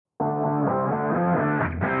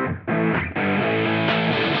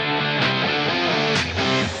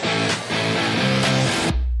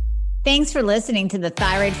Thanks for listening to the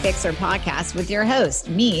Thyroid Fixer podcast with your host,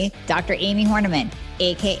 me, Dr. Amy Horniman,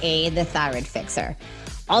 aka the Thyroid Fixer.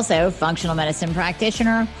 Also, functional medicine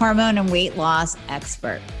practitioner, hormone and weight loss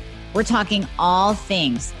expert. We're talking all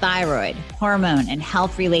things thyroid, hormone, and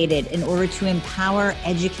health related in order to empower,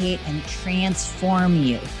 educate, and transform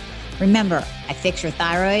you. Remember, I fix your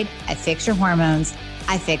thyroid, I fix your hormones,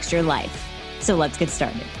 I fix your life. So let's get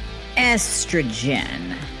started.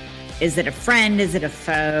 Estrogen. Is it a friend? Is it a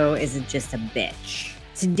foe? Is it just a bitch?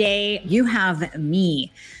 Today, you have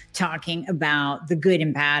me talking about the good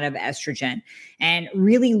and bad of estrogen and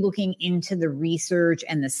really looking into the research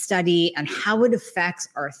and the study on how it affects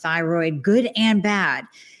our thyroid, good and bad,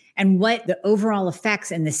 and what the overall effects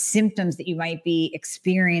and the symptoms that you might be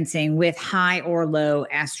experiencing with high or low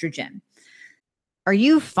estrogen. Are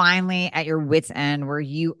you finally at your wit's end where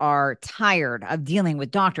you are tired of dealing with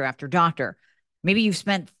doctor after doctor? Maybe you've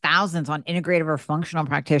spent thousands on integrative or functional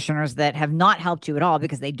practitioners that have not helped you at all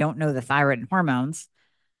because they don't know the thyroid and hormones.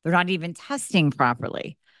 They're not even testing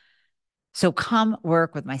properly. So come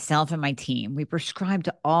work with myself and my team. We prescribe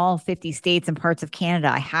to all 50 states and parts of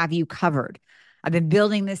Canada. I have you covered. I've been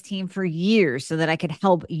building this team for years so that I could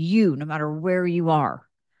help you no matter where you are.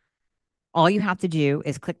 All you have to do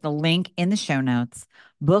is click the link in the show notes,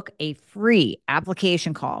 book a free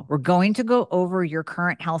application call. We're going to go over your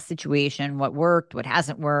current health situation, what worked, what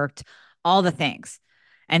hasn't worked, all the things.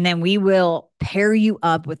 And then we will pair you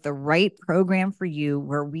up with the right program for you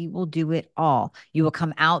where we will do it all. You will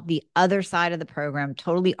come out the other side of the program,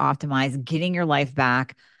 totally optimized, getting your life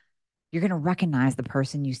back. You're going to recognize the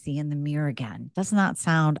person you see in the mirror again. Doesn't that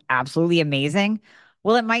sound absolutely amazing?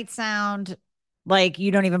 Well, it might sound like you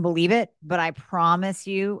don't even believe it, but I promise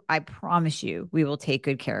you, we will take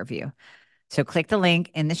good care of you. So click the link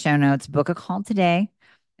in the show notes, book a call today,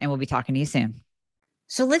 and we'll be talking to you soon.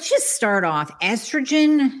 So let's just start off.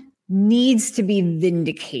 Estrogen needs to be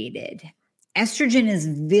vindicated. Estrogen is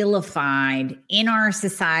vilified in our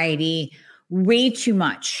society way too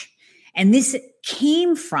much. And this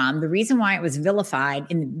came from, the reason why it was vilified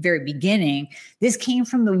in the very beginning, this came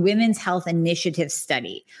from the Women's Health Initiative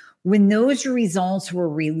study. When those results were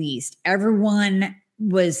released, everyone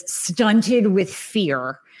was stunted with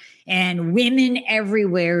fear, and women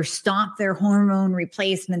everywhere stopped their hormone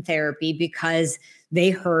replacement therapy because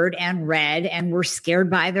they heard and read and were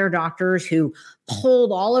scared by their doctors who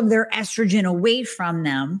pulled all of their estrogen away from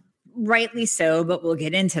them, rightly so, but we'll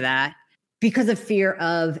get into that, because of fear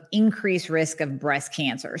of increased risk of breast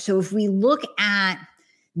cancer. So if we look at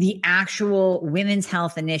the actual Women's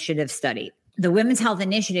Health Initiative study, the Women's Health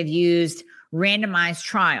Initiative used randomized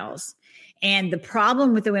trials. And the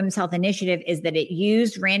problem with the Women's Health Initiative is that it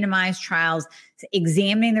used randomized trials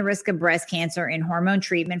examining the risk of breast cancer and hormone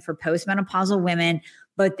treatment for postmenopausal women,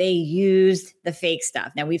 but they used the fake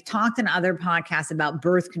stuff. Now, we've talked in other podcasts about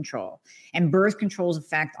birth control and birth control's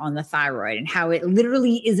effect on the thyroid and how it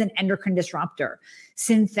literally is an endocrine disruptor.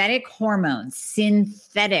 Synthetic hormones,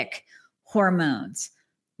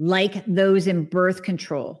 like those in birth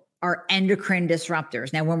control, are endocrine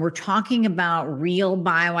disruptors. Now, when we're talking about real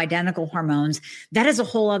bioidentical hormones, that is a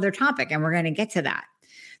whole other topic, and we're going to get to that.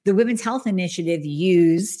 The Women's Health Initiative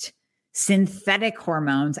used synthetic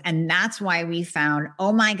hormones, and that's why we found,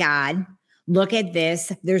 oh my God, look at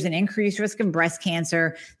this. There's an increased risk of breast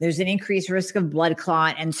cancer. There's an increased risk of blood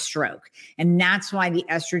clot and stroke. And that's why the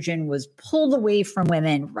estrogen was pulled away from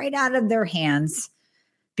women right out of their hands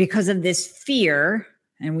because of this fear.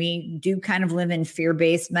 And we do kind of live in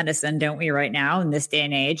fear-based medicine, don't we, right now in this day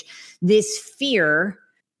and age? This fear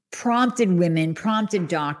prompted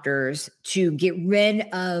doctors to get rid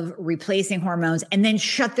of replacing hormones and then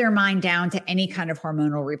shut their mind down to any kind of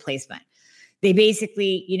hormonal replacement. They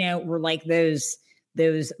basically, were like those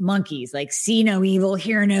monkeys, like see no evil,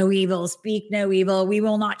 hear no evil, speak no evil. We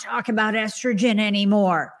will not talk about estrogen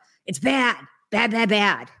anymore. It's bad, bad, bad,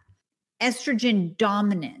 bad. Estrogen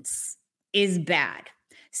dominance is bad.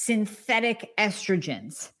 Synthetic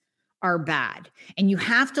estrogens are bad. And you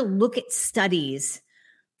have to look at studies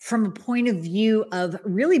from a point of view of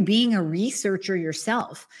really being a researcher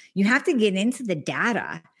yourself. You have to get into the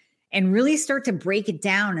data and really start to break it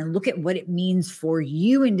down and look at what it means for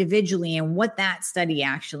you individually and what that study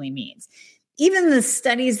actually means. Even the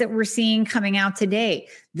studies that we're seeing coming out today,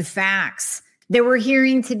 the facts that we're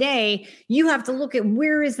hearing today, you have to look at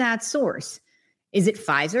where is that source? Is it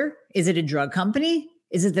Pfizer? Is it a drug company?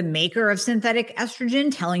 Is it the maker of synthetic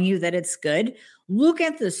estrogen telling you that it's good? Look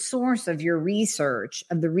at the source of your research,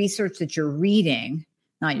 of the research that you're reading,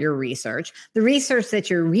 not your research, the research that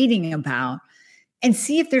you're reading about, and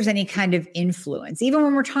see if there's any kind of influence. Even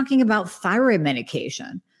when we're talking about thyroid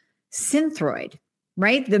medication, Synthroid,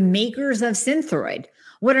 right? The makers of Synthroid.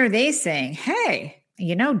 What are they saying? Hey,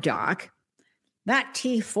 doc, that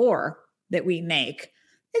T4 that we make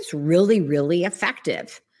is really, really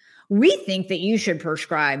effective. We think that you should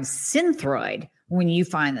prescribe Synthroid when you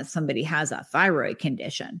find that somebody has a thyroid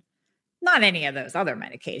condition, not any of those other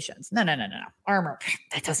medications. No. Armor,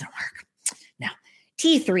 that doesn't work. No.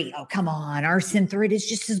 T3, oh, come on. Our Synthroid is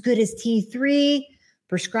just as good as T3.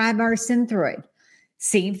 Prescribe our Synthroid.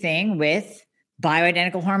 Same thing with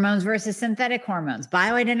bioidentical hormones versus synthetic hormones.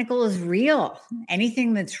 Bioidentical is real.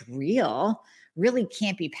 Anything that's real really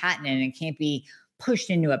can't be patented and can't be pushed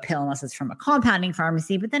into a pill unless it's from a compounding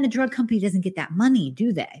pharmacy. But then a drug company doesn't get that money,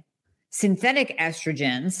 do they? Synthetic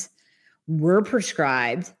estrogens were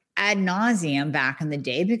prescribed ad nauseum back in the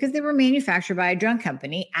day because they were manufactured by a drug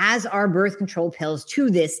company, as are birth control pills to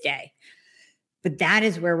this day. But that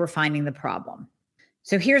is where we're finding the problem.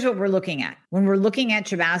 So here's what we're looking at. When we're looking at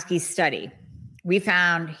Chbosky's study,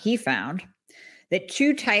 he found that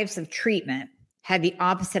 2 types of treatment had the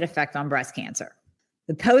opposite effect on breast cancer.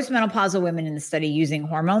 The postmenopausal women in the study using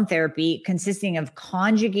hormone therapy consisting of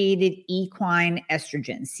conjugated equine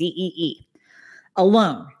estrogen, CEE,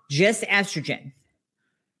 alone, just estrogen,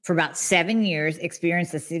 for about 7 years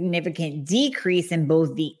experienced a significant decrease in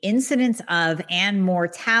both the incidence of and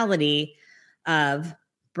mortality of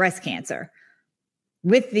breast cancer,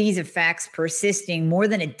 with these effects persisting more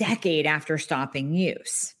than a decade after stopping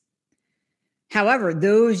use. However,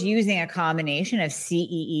 those using a combination of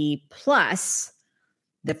CEE plus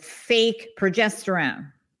the fake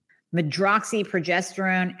progesterone,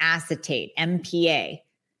 medroxyprogesterone acetate, MPA,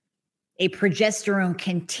 a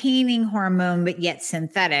progesterone-containing hormone, but yet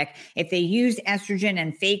synthetic, if they used estrogen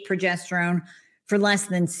and fake progesterone for less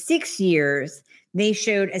than 6 years, they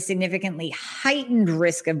showed a significantly heightened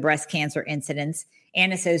risk of breast cancer incidence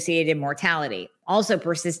and associated mortality, also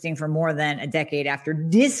persisting for more than a decade after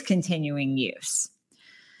discontinuing use.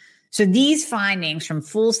 So these findings from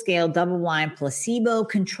full-scale, double-blind,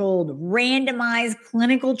 placebo-controlled, randomized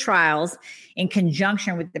clinical trials in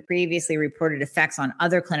conjunction with the previously reported effects on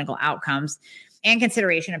other clinical outcomes and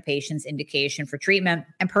consideration of patients' indication for treatment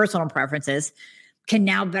and personal preferences can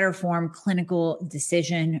now better form clinical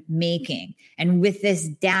decision-making. And with these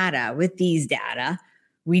data,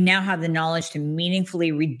 we now have the knowledge to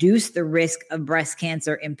meaningfully reduce the risk of breast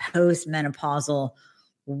cancer in postmenopausal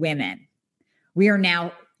women. We are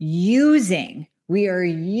using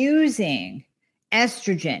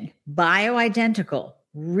estrogen, bioidentical,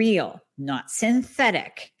 real, not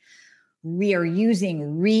synthetic. We are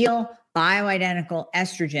using real bioidentical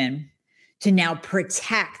estrogen to now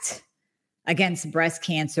protect against breast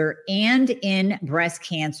cancer and in breast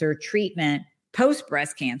cancer treatment,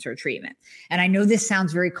 post-breast cancer treatment. And I know this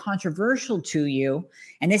sounds very controversial to you,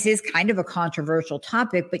 and this is kind of a controversial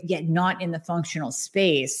topic, but yet not in the functional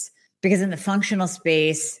space. Because in the functional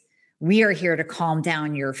space, we are here to calm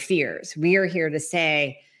down your fears. We are here to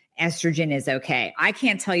say estrogen is okay. I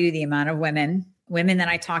can't tell you the amount of women that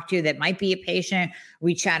I talk to that might be a patient.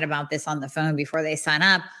 We chat about this on the phone before they sign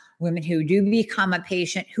up. Women who do become a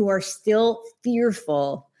patient who are still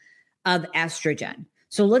fearful of estrogen.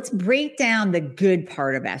 So let's break down the good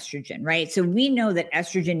part of estrogen, right? So we know that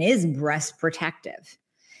estrogen is breast protective.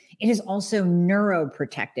 It is also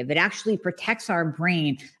neuroprotective. It actually protects our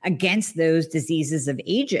brain against those diseases of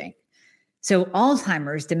aging. So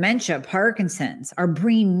Alzheimer's, dementia, Parkinson's, our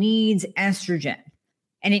brain needs estrogen,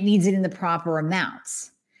 and it needs it in the proper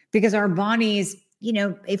amounts because our bodies,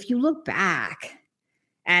 if you look back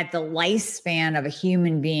at the lifespan of a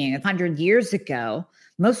human being 100 years ago,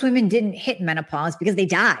 most women didn't hit menopause because they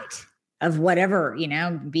died of whatever,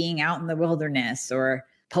 being out in the wilderness or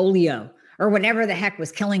polio or whatever the heck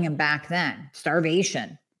was killing them back then,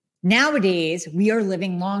 starvation. Nowadays, we are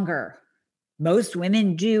living longer. Most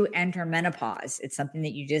women do enter menopause. It's something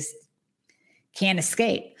that you just can't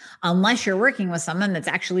escape unless you're working with someone that's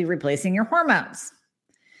actually replacing your hormones.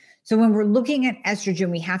 So when we're looking at estrogen,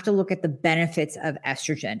 we have to look at the benefits of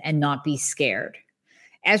estrogen and not be scared.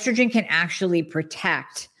 Estrogen can actually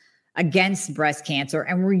protect against breast cancer,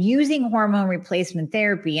 and we're using hormone replacement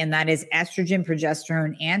therapy, and that is estrogen,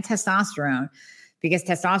 progesterone, and testosterone, because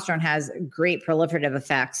testosterone has great proliferative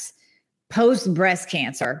effects post-breast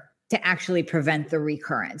cancer to actually prevent the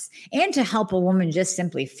recurrence and to help a woman just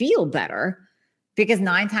simply feel better, because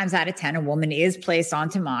 9 times out of 10, a woman is placed on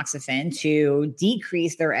tamoxifen to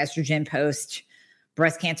decrease their estrogen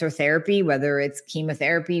post-breast cancer therapy, whether it's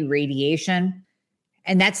chemotherapy, radiation.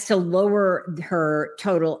 And that's to lower her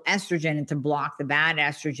total estrogen and to block the bad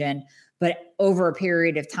estrogen. But over a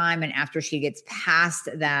period of time and after she gets past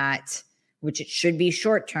that, which it should be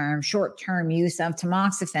short-term use of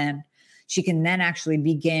tamoxifen, she can then actually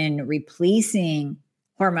begin replacing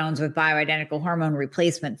hormones with bioidentical hormone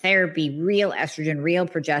replacement therapy, real estrogen, real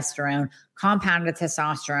progesterone, compounded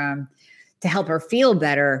testosterone to help her feel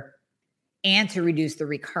better and to reduce the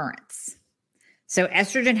recurrence. So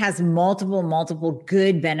estrogen has multiple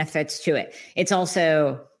good benefits to it. It's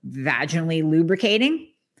also vaginally lubricating.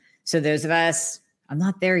 So those of us, I'm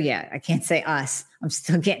not there yet. I can't say us. I'm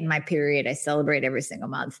still getting my period. I celebrate every single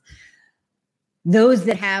month. Those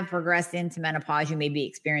that have progressed into menopause, you may be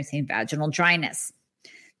experiencing vaginal dryness.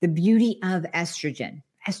 The beauty of estrogen,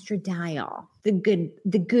 estradiol, the good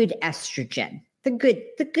estrogen, the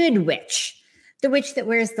good witch, the witch that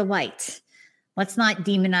wears the white. Let's not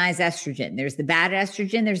demonize estrogen. There's the bad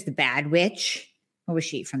estrogen. There's the bad witch. What was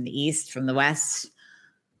she? From the east, from the west?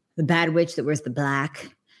 The bad witch that wears the black.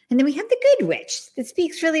 And then we have the good witch that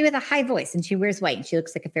speaks really with a high voice, and she wears white and she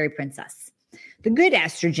looks like a fairy princess. The good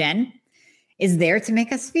estrogen is there to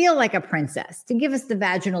make us feel like a princess, to give us the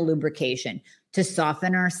vaginal lubrication, to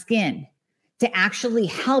soften our skin, to actually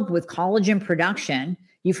help with collagen production.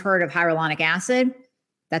 You've heard of hyaluronic acid.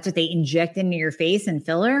 That's what they inject into your face and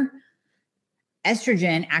filler.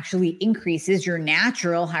 Estrogen actually increases your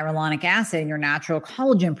natural hyaluronic acid and your natural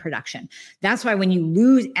collagen production. That's why when you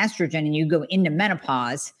lose estrogen and you go into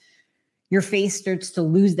menopause, your face starts to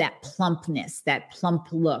lose that plumpness, that plump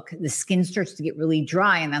look. The skin starts to get really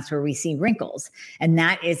dry, and that's where we see wrinkles. And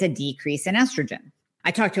that is a decrease in estrogen.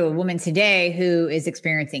 I talked to a woman today who is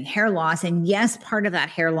experiencing hair loss. And yes, part of that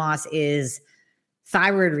hair loss is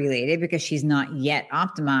thyroid related because she's not yet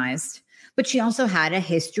optimized, but she also had a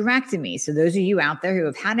hysterectomy. So those of you out there who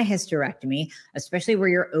have had a hysterectomy, especially where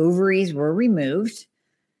your ovaries were removed,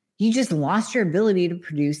 you just lost your ability to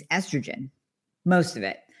produce estrogen. Most of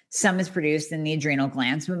it. Some is produced in the adrenal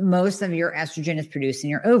glands, but most of your estrogen is produced in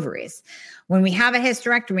your ovaries. When we have a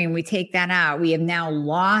hysterectomy and we take that out, we have now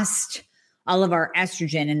lost all of our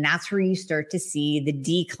estrogen. And that's where you start to see the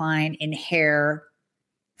decline in hair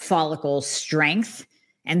follicle strength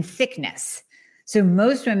and thickness. So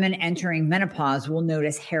most women entering menopause will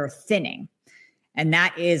notice hair thinning, and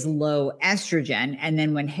that is low estrogen. And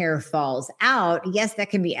then when hair falls out, yes, that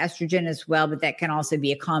can be estrogen as well, but that can also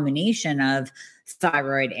be a combination of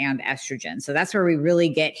thyroid and estrogen. So that's where we really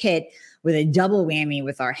get hit with a double whammy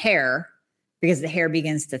with our hair, because the hair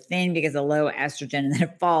begins to thin because of low estrogen, and then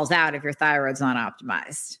it falls out if your thyroid's not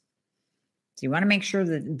optimized. So you want to make sure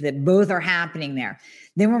that both are happening there.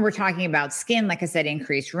 Then when we're talking about skin, like I said,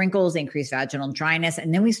 increased wrinkles, increased vaginal dryness,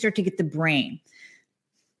 and then we start to get the brain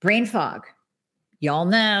fog. Y'all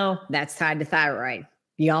know that's tied to thyroid.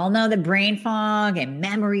 Y'all know that brain fog and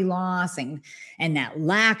memory loss and that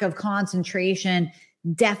lack of concentration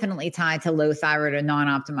definitely tied to low thyroid or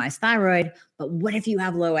non-optimized thyroid. But what if you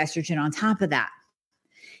have low estrogen on top of that?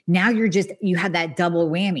 Now you had that double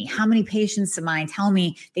whammy. How many patients of mine tell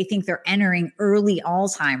me they think they're entering early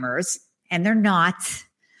Alzheimer's, and they're not,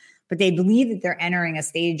 but they believe that they're entering a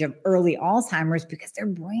stage of early Alzheimer's because their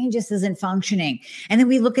brain just isn't functioning. And then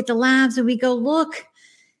we look at the labs and we go, look,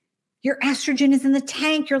 your estrogen is in the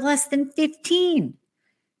tank. You're less than 15.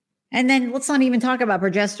 And then let's not even talk about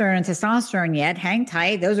progesterone and testosterone yet. Hang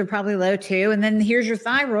tight. Those are probably low too. And then here's your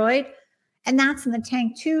thyroid, and that's in the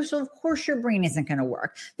tank too. So of course your brain isn't going to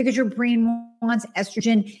work because your brain wants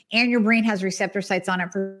estrogen and your brain has receptor sites on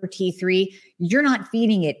it for T3. You're not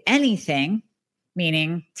feeding it anything,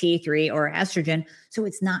 meaning T3 or estrogen. So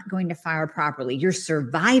it's not going to fire properly. You're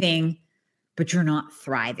surviving, but you're not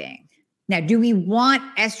thriving. Now, do we want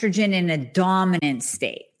estrogen in a dominant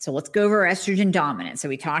state? So let's go over estrogen dominant. So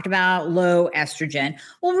we talked about low estrogen.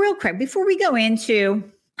 Well, real quick, before we go into,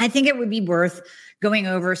 I think it would be worth going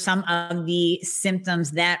over some of the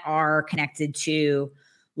symptoms that are connected to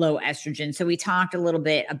low estrogen. So we talked a little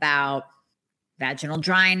bit about vaginal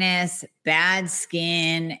dryness, bad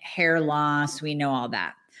skin, hair loss. We know all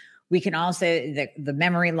that. We can also, the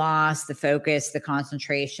memory loss, the focus, the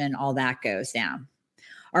concentration, all that goes down.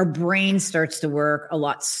 Our brain starts to work a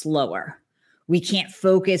lot slower. We can't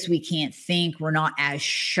focus. We can't think. We're not as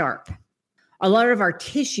sharp. A lot of our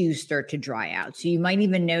tissues start to dry out. So you might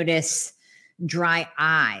even notice dry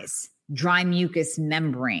eyes, dry mucous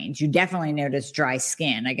membranes. You definitely notice dry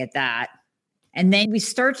skin. I get that. And then we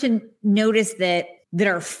start to notice that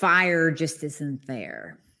our fire just isn't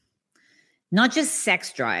there. Not just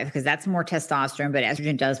sex drive, because that's more testosterone, but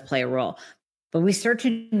estrogen does play a role. But we start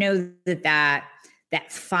to know that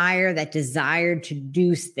fire, that desire to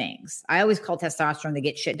do things. I always call testosterone the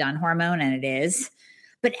get shit done hormone, and it is.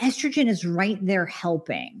 But estrogen is right there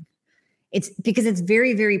helping. It's because it's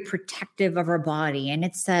very, very protective of our body. And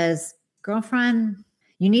it says, girlfriend,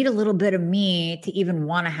 you need a little bit of me to even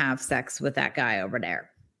want to have sex with that guy over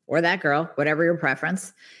there. or that girl, whatever your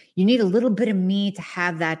preference. You need a little bit of me to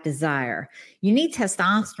have that desire. You need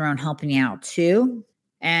testosterone helping you out too.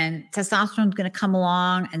 And testosterone is going to come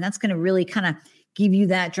along, and that's going to really kind of give you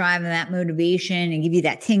that drive and that motivation and give you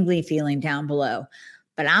that tingly feeling down below.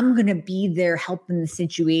 But I'm going to be there helping the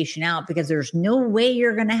situation out, because there's no way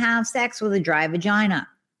you're going to have sex with a dry vagina.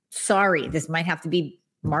 Sorry, this might have to be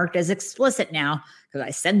marked as explicit now because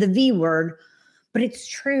I said the V word, but it's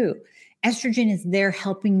true. Estrogen is there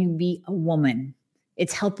helping you be a woman.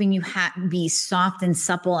 It's helping you be soft and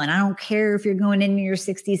supple. And I don't care if you're going into your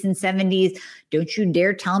 60s and 70s. Don't you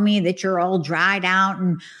dare tell me that you're all dried out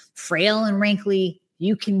and frail and wrinkly.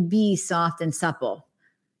 You can be soft and supple.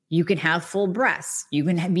 You can have full breasts. You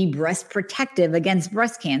can be breast protective against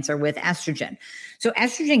breast cancer with estrogen. So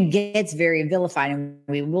estrogen gets very vilified, and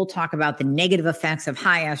we will talk about the negative effects of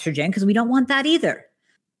high estrogen because we don't want that either.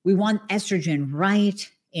 We want estrogen right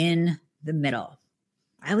in the middle.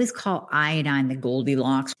 I always call iodine the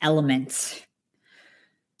Goldilocks element.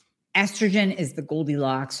 Estrogen is the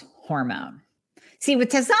Goldilocks hormone. See, with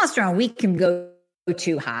testosterone, we can go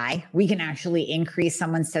too high. We can actually increase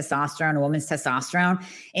someone's testosterone, a woman's testosterone,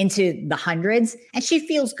 into the hundreds, and she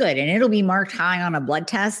feels good. And it'll be marked high on a blood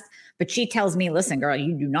test. But she tells me, listen, girl,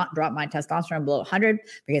 you do not drop my testosterone below 100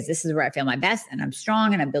 because this is where I feel my best, and I'm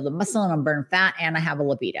strong, and I build a muscle, and I'm burning fat, and I have a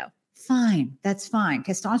libido. Fine. That's fine.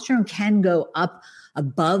 Testosterone can go up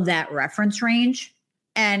above that reference range,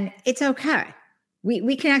 and it's okay.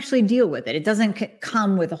 We can actually deal with it. It doesn't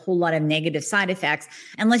come with a whole lot of negative side effects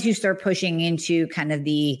unless you start pushing into kind of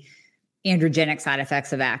the androgenic side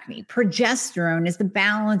effects of acne. Progesterone is the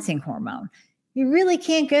balancing hormone. You really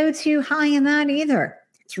can't go too high in that either.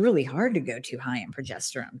 It's really hard to go too high in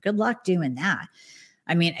progesterone. Good luck doing that.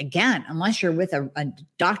 I mean, again, unless you're with a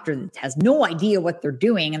doctor that has no idea what they're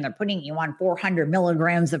doing and they're putting you on 400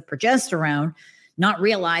 milligrams of progesterone, not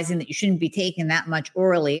realizing that you shouldn't be taking that much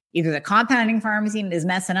orally. Either the compounding pharmacy is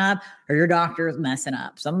messing up or your doctor is messing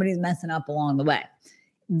up. Somebody's messing up along the way.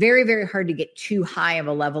 Very, very hard to get too high of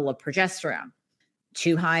a level of progesterone.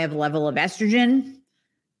 Too high of a level of estrogen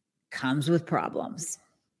comes with problems.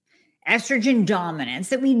 Estrogen dominance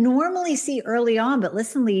that we normally see early on. But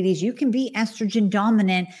listen, ladies, you can be estrogen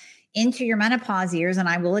dominant into your menopause years, and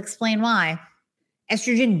I will explain why.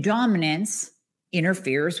 Estrogen dominance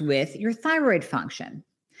interferes with your thyroid function.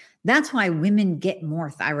 That's why women get more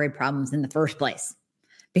thyroid problems in the first place,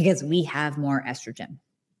 because we have more estrogen.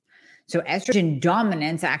 So estrogen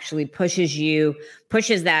dominance actually pushes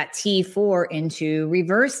that T4 into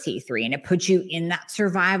reverse T3, and it puts you in that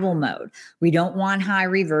survival mode. We don't want high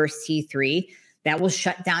reverse T3. That will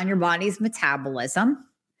shut down your body's metabolism.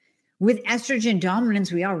 With estrogen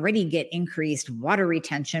dominance, we already get increased water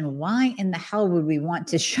retention. Why in the hell would we want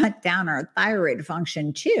to shut down our thyroid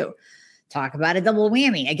function too? Talk about a double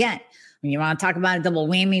whammy. Again, when you want to talk about a double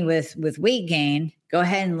whammy with weight gain, go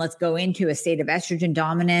ahead and let's go into a state of estrogen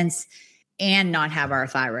dominance and not have our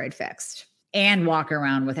thyroid fixed and walk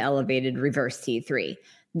around with elevated reverse T3.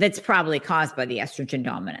 That's probably caused by the estrogen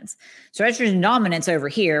dominance. So estrogen dominance over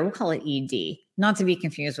here, we'll call it ED, not to be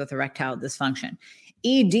confused with erectile dysfunction.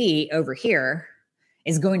 ED over here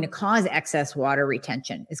is going to cause excess water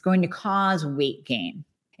retention. It's going to cause weight gain.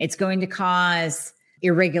 It's going to cause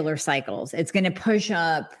irregular cycles. It's going to push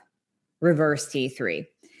up reverse T3.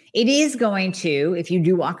 It is going to, if you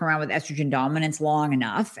do walk around with estrogen dominance long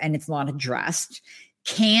enough and it's not addressed,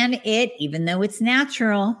 can it, even though it's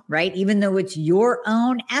natural, right? Even though it's your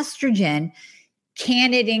own estrogen,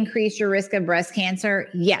 can it increase your risk of breast cancer?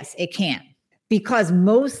 Yes, it can. Because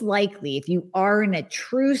most likely, if you are in a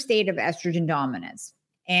true state of estrogen dominance,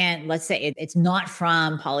 and let's say it's not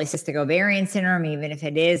from polycystic ovarian syndrome, even if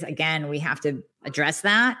it is, again, we have to address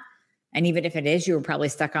that. And even if it is, you were probably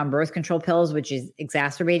stuck on birth control pills, which is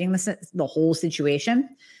exacerbating the whole situation.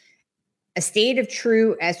 A state of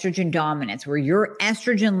true estrogen dominance, where your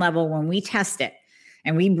estrogen level, when we test it,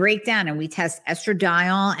 and we break down and we test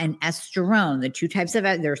estradiol and estrone, the two types of,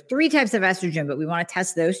 there's 3 types of estrogen, but we want to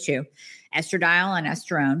test those 2, estradiol and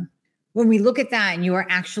estrone. When we look at that and you are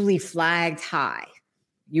actually flagged high,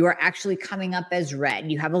 you are actually coming up as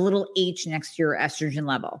red, you have a little H next to your estrogen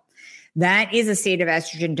level. That is a state of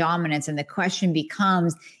estrogen dominance. And the question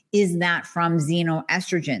becomes, is that from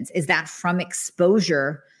xenoestrogens? Is that from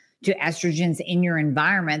exposure to estrogens in your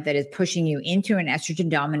environment that is pushing you into an estrogen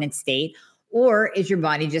dominant state? Or is your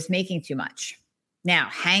body just making too much? Now,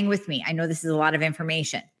 hang with me. I know this is a lot of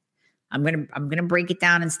information. I'm going to break it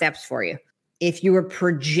down in steps for you. If your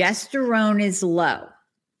progesterone is low,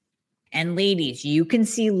 and ladies, you can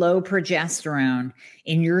see low progesterone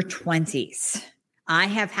in your 20s. I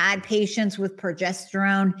have had patients with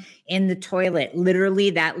progesterone in the toilet, literally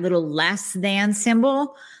that little less than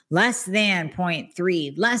symbol, less than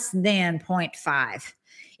 0.3, less than 0.5.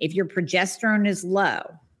 If your progesterone is low,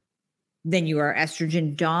 then you are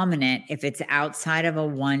estrogen dominant if it's outside of a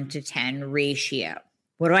 1-to-10 ratio.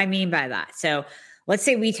 What do I mean by that? So let's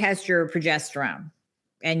say we test your progesterone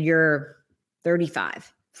and you're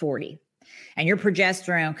 35, 40, and your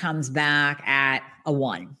progesterone comes back at a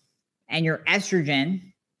 1. And your estrogen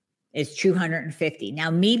is 250.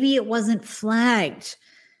 Now, maybe it wasn't flagged.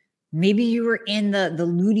 Maybe you were in the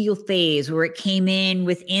luteal phase where it came in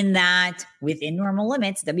within normal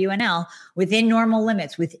limits, WNL, within normal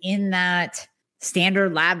limits, within that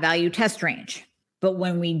standard lab value test range. But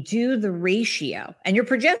when we do the ratio, and your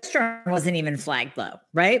progesterone wasn't even flagged low,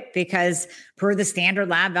 right? Because per the standard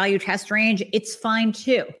lab value test range, it's fine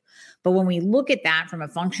too. But when we look at that from a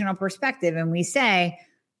functional perspective and we say,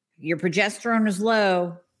 your progesterone is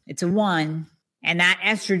low, it's a 1, and that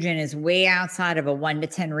estrogen is way outside of a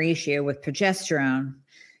 1-to-10 ratio with progesterone,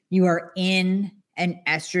 you are in an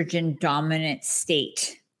estrogen dominant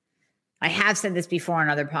state. I have said this before on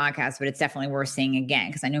other podcasts, but it's definitely worth saying again,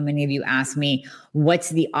 because I know many of you ask me, what's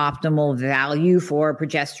the optimal value for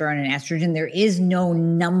progesterone and estrogen? There is no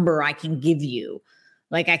number I can give you,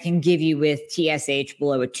 like I can give you with TSH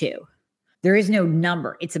below a 2. There is no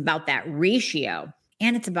number. It's about that ratio.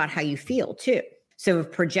 And it's about how you feel too. So if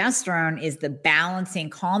progesterone is the balancing,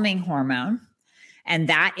 calming hormone, and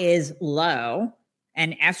that is low,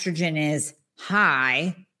 and estrogen is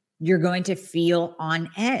high, you're going to feel on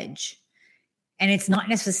edge. And it's not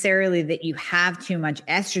necessarily that you have too much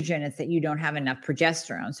estrogen, it's that you don't have enough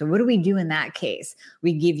progesterone. So what do we do in that case?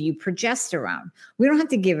 We give you progesterone. We don't have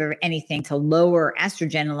to give anything to lower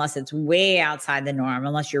estrogen unless it's way outside the norm,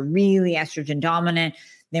 unless you're really estrogen dominant.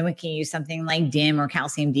 Then we can use something like DIM or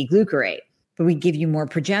calcium D-glucarate, but we give you more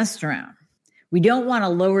progesterone. We don't want to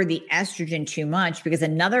lower the estrogen too much because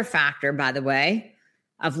another factor, by the way,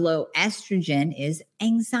 of low estrogen is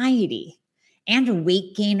anxiety and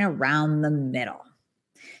weight gain around the middle.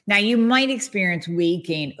 Now, you might experience weight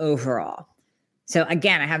gain overall. So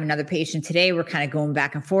again, I have another patient today. We're kind of going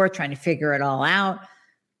back and forth, trying to figure it all out.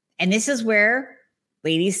 And this is where,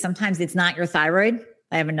 ladies, sometimes it's not your thyroid.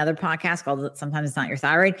 I have another podcast called Sometimes It's Not Your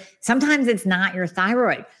Thyroid. Sometimes it's not your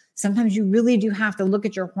thyroid. Sometimes you really do have to look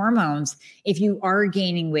at your hormones if you are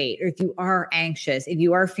gaining weight or if you are anxious, if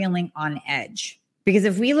you are feeling on edge. Because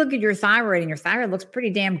if we look at your thyroid and your thyroid looks pretty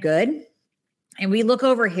damn good, and we look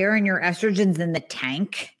over here and your estrogen's in the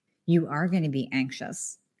tank, you are going to be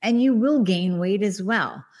anxious and you will gain weight as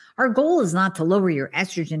well. Our goal is not to lower your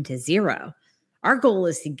estrogen to 0. Our goal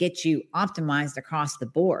is to get you optimized across the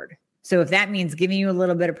board. So if that means giving you a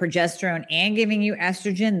little bit of progesterone and giving you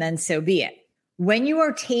estrogen, then so be it. When you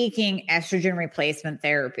are taking estrogen replacement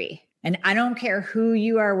therapy, and I don't care who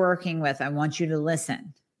you are working with, I want you to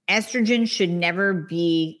listen. Estrogen should never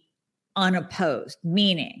be unopposed,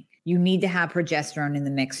 meaning you need to have progesterone in the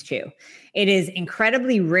mix too. It is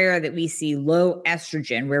incredibly rare that we see low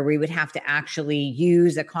estrogen where we would have to actually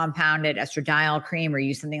use a compounded estradiol cream or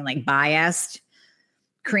use something like Biest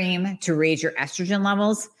cream to raise your estrogen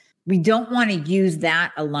levels. We don't want to use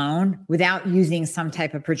that alone without using some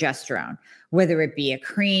type of progesterone, whether it be a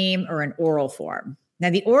cream or an oral form.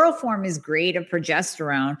 Now, the oral form is great of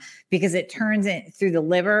progesterone because it turns it through the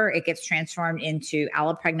liver. It gets transformed into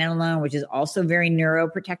allopregnanolone, which is also very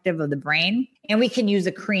neuroprotective of the brain. And we can use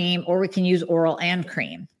a cream or we can use oral and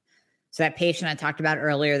cream. So that patient I talked about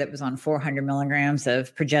earlier that was on 400 milligrams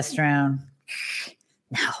of progesterone,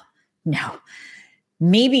 no,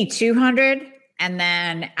 maybe 200, and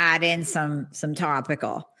then add in some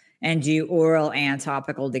topical and do oral and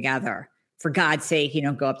topical together. For God's sake, you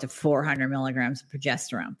don't go up to 400 milligrams of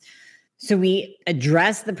progesterone. So we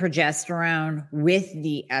address the progesterone with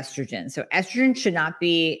the estrogen. So estrogen should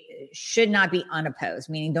not be unopposed,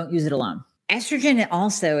 meaning don't use it alone. Estrogen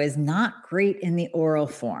also is not great in the oral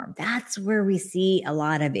form. That's where we see a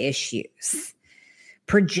lot of issues.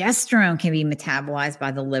 Progesterone can be metabolized by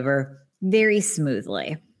the liver very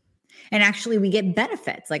smoothly. And actually, we get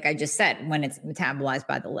benefits, like I just said, when it's metabolized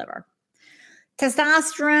by the liver.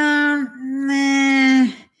 Testosterone,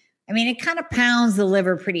 it kind of pounds the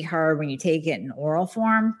liver pretty hard when you take it in oral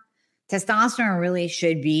form. Testosterone really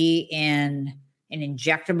should be in an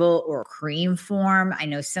injectable or cream form. I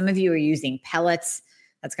know some of you are using pellets.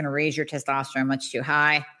 That's going to raise your testosterone much too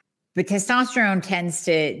high. But testosterone tends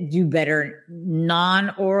to do better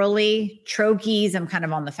non-orally. Troches, I'm kind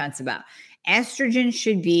of on the fence about. Estrogen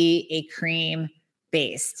should be a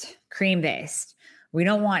cream-based. We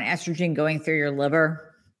don't want estrogen going through your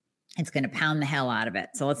liver. It's going to pound the hell out of it.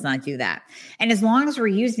 So let's not do that. And as long as we're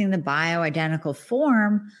using the bioidentical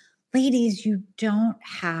form, ladies, you don't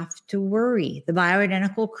have to worry. The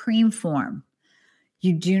bioidentical cream form,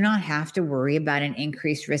 you do not have to worry about an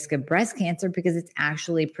increased risk of breast cancer because it's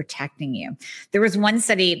actually protecting you. There was one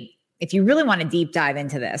study, if you really want to deep dive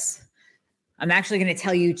into this, I'm actually going to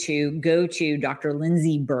tell you to go to Dr.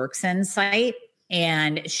 Lindsay Berkson's site.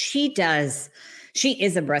 And she is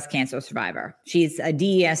a breast cancer survivor. She's a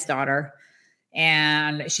DES daughter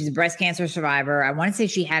and she's a breast cancer survivor. I want to say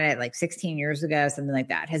she had it like 16 years ago, something like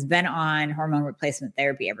that, has been on hormone replacement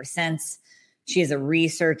therapy ever since. She is a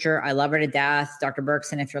researcher. I love her to death. Dr.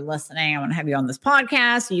 Berkson, if you're listening, I want to have you on this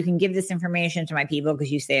podcast so you can give this information to my people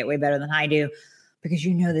because you say it way better than I do because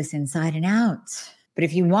you know this inside and out. But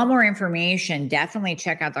if you want more information, definitely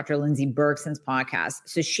check out Dr. Lindsay Berkson's podcast.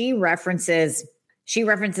 So she references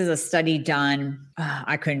a study done.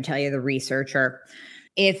 I couldn't tell you the researcher.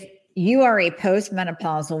 If you are a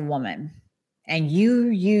postmenopausal woman and you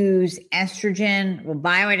use estrogen,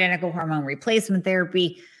 bioidentical hormone replacement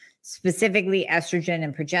therapy, specifically estrogen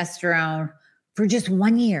and progesterone for just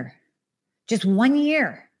 1 year,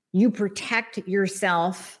 you protect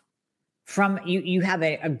yourself from, you have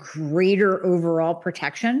a greater overall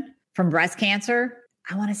protection from breast cancer.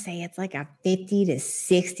 I want to say it's like a 50 to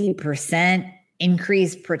 60%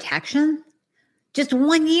 increased protection, just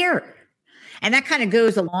 1 year. And that kind of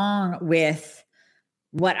goes along with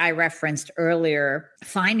what I referenced earlier,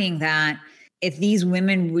 finding that if these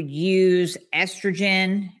women would use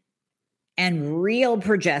estrogen and real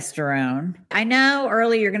progesterone. I know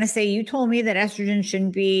earlier you're going to say, you told me that estrogen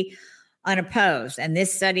shouldn't be unopposed. And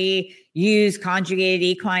this study used conjugated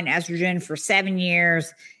equine estrogen for 7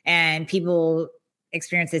 years, and people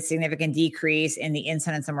experienced a significant decrease in the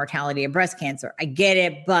incidence and mortality of breast cancer. I get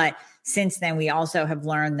it. But since then, we also have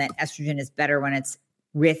learned that estrogen is better when it's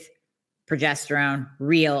with progesterone,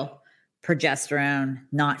 real progesterone,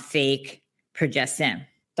 not fake progestin.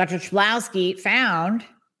 Dr. Chablowski found,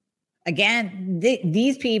 again,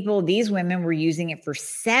 these women were using it for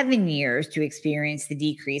 7 years to experience the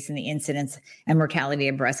decrease in the incidence and mortality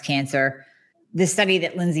of breast cancer. The study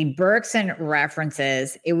that Lindsay Berkson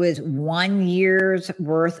references, it was 1 year's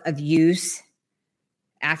worth of use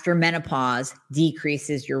after menopause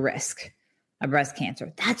decreases your risk of breast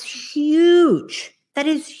cancer. That's huge. That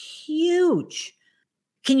is huge.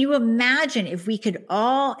 Can you imagine if I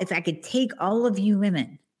could take all of you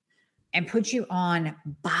women and put you on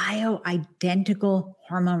bioidentical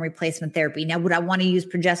hormone replacement therapy? Now, would I want to use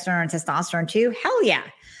progesterone and testosterone too? Hell yeah.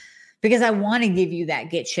 Because I want to give you that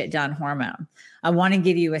get shit done hormone. I want to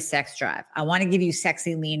give you a sex drive. I want to give you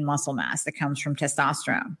sexy lean muscle mass that comes from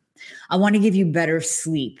testosterone. I want to give you better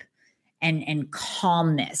sleep and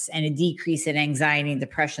calmness and a decrease in anxiety and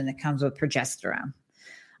depression that comes with progesterone.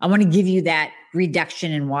 I want to give you that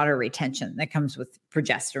reduction in water retention that comes with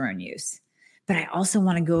progesterone use. But I also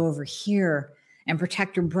want to go over here and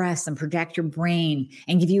protect your breasts and protect your brain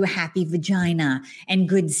and give you a happy vagina and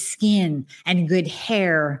good skin and good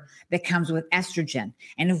hair that comes with estrogen.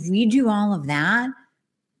 And if we do all of that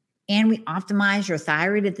and we optimize your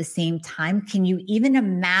thyroid at the same time, can you even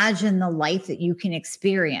imagine the life that you can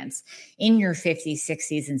experience in your 50s,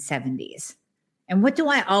 60s, and 70s? And what do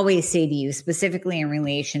I always say to you specifically in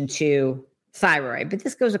relation to thyroid? But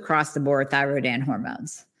this goes across the board, thyroid and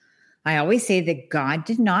hormones. I always say that God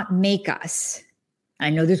did not make us. I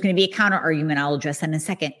know there's going to be a counter argument. I'll address that in a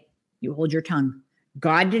second. You hold your tongue.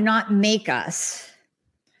 God did not make us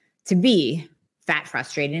to be fat,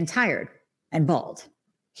 frustrated, and tired and bald.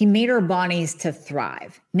 He made our bodies to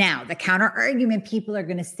thrive. Now, the counter argument, people are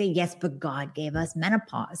going to say, yes, but God gave us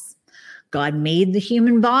menopause. God made the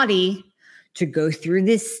human body to go through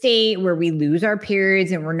this state where we lose our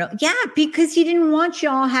periods and because he didn't want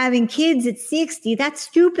y'all having kids at 60. That's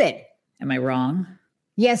stupid. Am I wrong?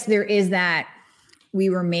 Yes, there is that. We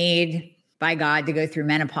were made by God to go through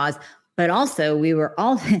menopause, but also we're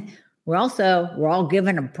all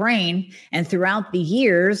given a brain. And throughout the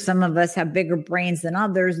years, some of us have bigger brains than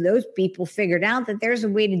others. Those people figured out that there's a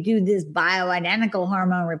way to do this bioidentical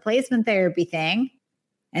hormone replacement therapy thing.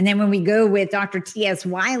 And then when we go with Dr. T.S.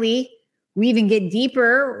 Wiley, we even get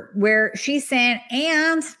deeper where she's saying,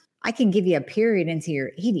 and I can give you a period into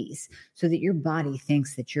your 80s so that your body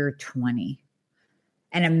thinks that you're 20.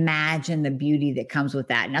 And imagine the beauty that comes with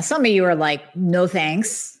that. Now, some of you are like, no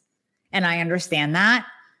thanks. And I understand that.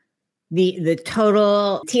 The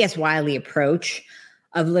total T.S. Wiley approach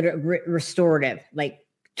of restorative, like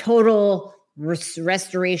total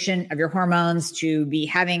restoration of your hormones to be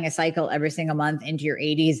having a cycle every single month into your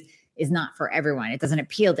 80s is not for everyone. It doesn't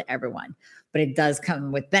appeal to everyone, but it does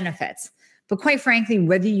come with benefits. But quite frankly,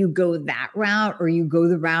 whether you go that route or you go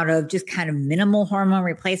the route of just kind of minimal hormone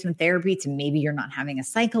replacement therapy to maybe you're not having a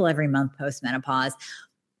cycle every month post-menopause,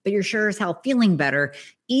 but you're sure as hell feeling better,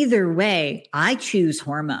 either way, I choose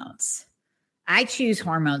hormones. I choose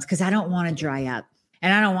hormones because I don't want to dry up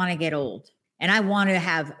and I don't want to get old. And I want to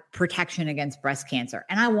have protection against breast cancer.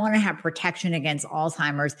 And I want to have protection against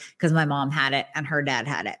Alzheimer's because my mom had it and her dad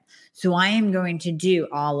had it. So I am going to do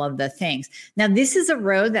all of the things. Now, this is a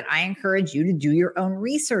road that I encourage you to do your own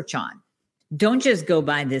research on. Don't just go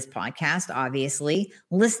by this podcast, obviously.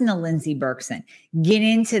 Listen to Lindsey Berkson. Get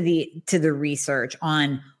into the research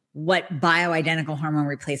on what bioidentical hormone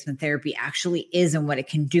replacement therapy actually is and what it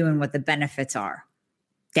can do and what the benefits are.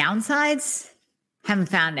 Downsides? Haven't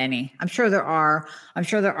found any. I'm sure there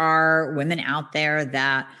are women out there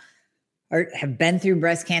that have been through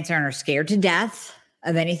breast cancer and are scared to death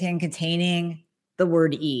of anything containing the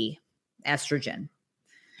word E, estrogen.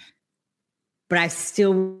 But I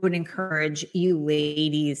still would encourage you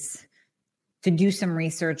ladies to do some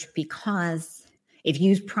research because if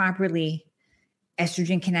used properly,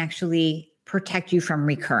 estrogen can actually protect you from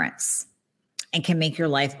recurrence and can make your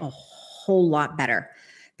life a whole lot better.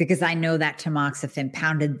 Because I know that tamoxifen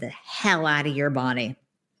pounded the hell out of your body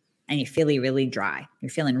and you feel really dry. You're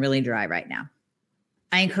feeling really dry right now.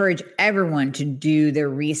 I encourage everyone to do their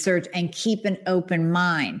research and keep an open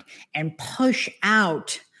mind and push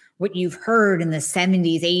out what you've heard in the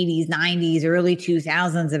 70s, 80s, 90s, early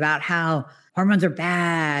 2000s about how hormones are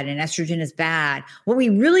bad and estrogen is bad. What we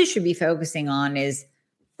really should be focusing on is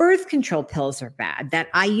birth control pills are bad.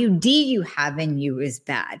 That IUD you have in you is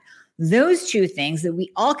bad. Those two things that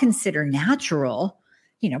we all consider natural,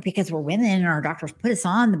 because we're women and our doctors put us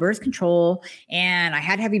on the birth control and I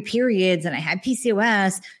had heavy periods and I had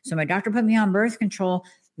PCOS. So my doctor put me on birth control.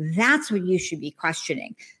 That's what you should be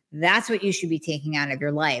questioning. That's what you should be taking out of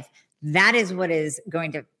your life. That is what is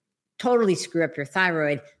going to totally screw up your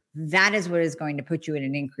thyroid. That is what is going to put you at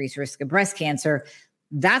an increased risk of breast cancer.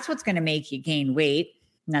 That's what's going to make you gain weight,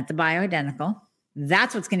 not the bioidentical.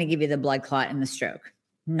 That's what's going to give you the blood clot and the stroke.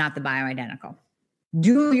 Not the bioidentical.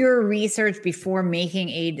 Do your research before making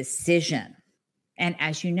a decision. And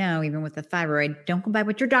as you know, even with the thyroid, don't go by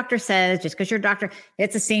what your doctor says just because your doctor,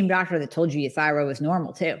 it's the same doctor that told you your thyroid was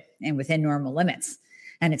normal too and within normal limits.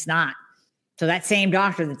 And it's not. So that same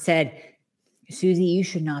doctor that said, Susie, you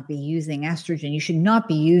should not be using estrogen. You should not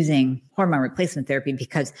be using hormone replacement therapy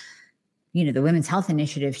because, the Women's Health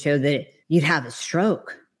Initiative showed that you'd have a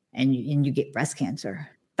stroke and you get breast cancer.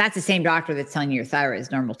 That's the same doctor that's telling you your thyroid is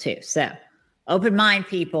normal too. So open mind,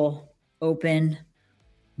 people, open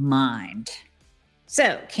mind.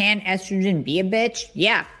 So can estrogen be a bitch?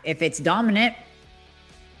 Yeah. If it's dominant,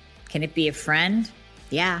 can it be a friend?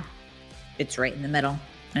 Yeah. It's right in the middle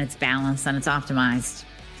and it's balanced and it's optimized.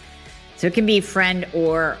 So it can be friend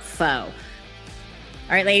or foe.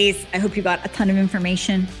 All right, ladies, I hope you got a ton of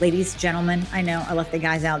information. Ladies, gentlemen, I know I left the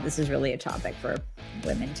guys out. This is really a topic for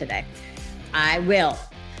women today. I will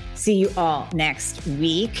see you all next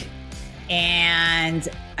week. And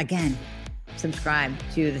again, subscribe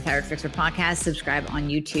to the Thyroid Fixer podcast. Subscribe on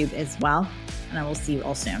YouTube as well. And I will see you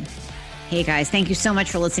all soon. Hey guys, thank you so much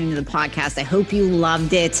for listening to the podcast. I hope you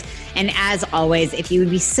loved it. And as always, if you would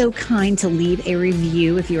be so kind to leave a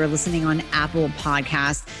review if you are listening on Apple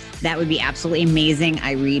Podcasts, that would be absolutely amazing.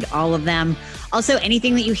 I read all of them. Also,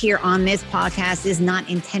 anything that you hear on this podcast is not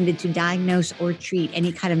intended to diagnose or treat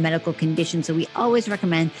any kind of medical condition. So we always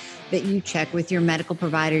recommend that you check with your medical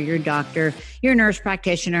provider, your doctor, your nurse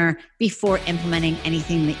practitioner before implementing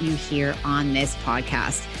anything that you hear on this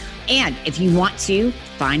podcast. And if you want to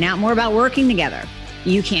find out more about working together,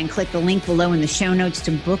 you can click the link below in the show notes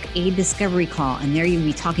to book a discovery call. And there you'll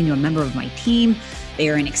be talking to a member of my team. They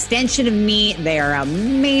are an extension of me. They are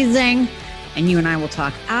amazing. And you and I will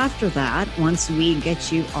talk after that once we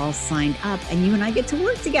get you all signed up and you and I get to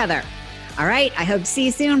work together. All right. I hope to see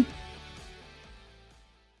you soon.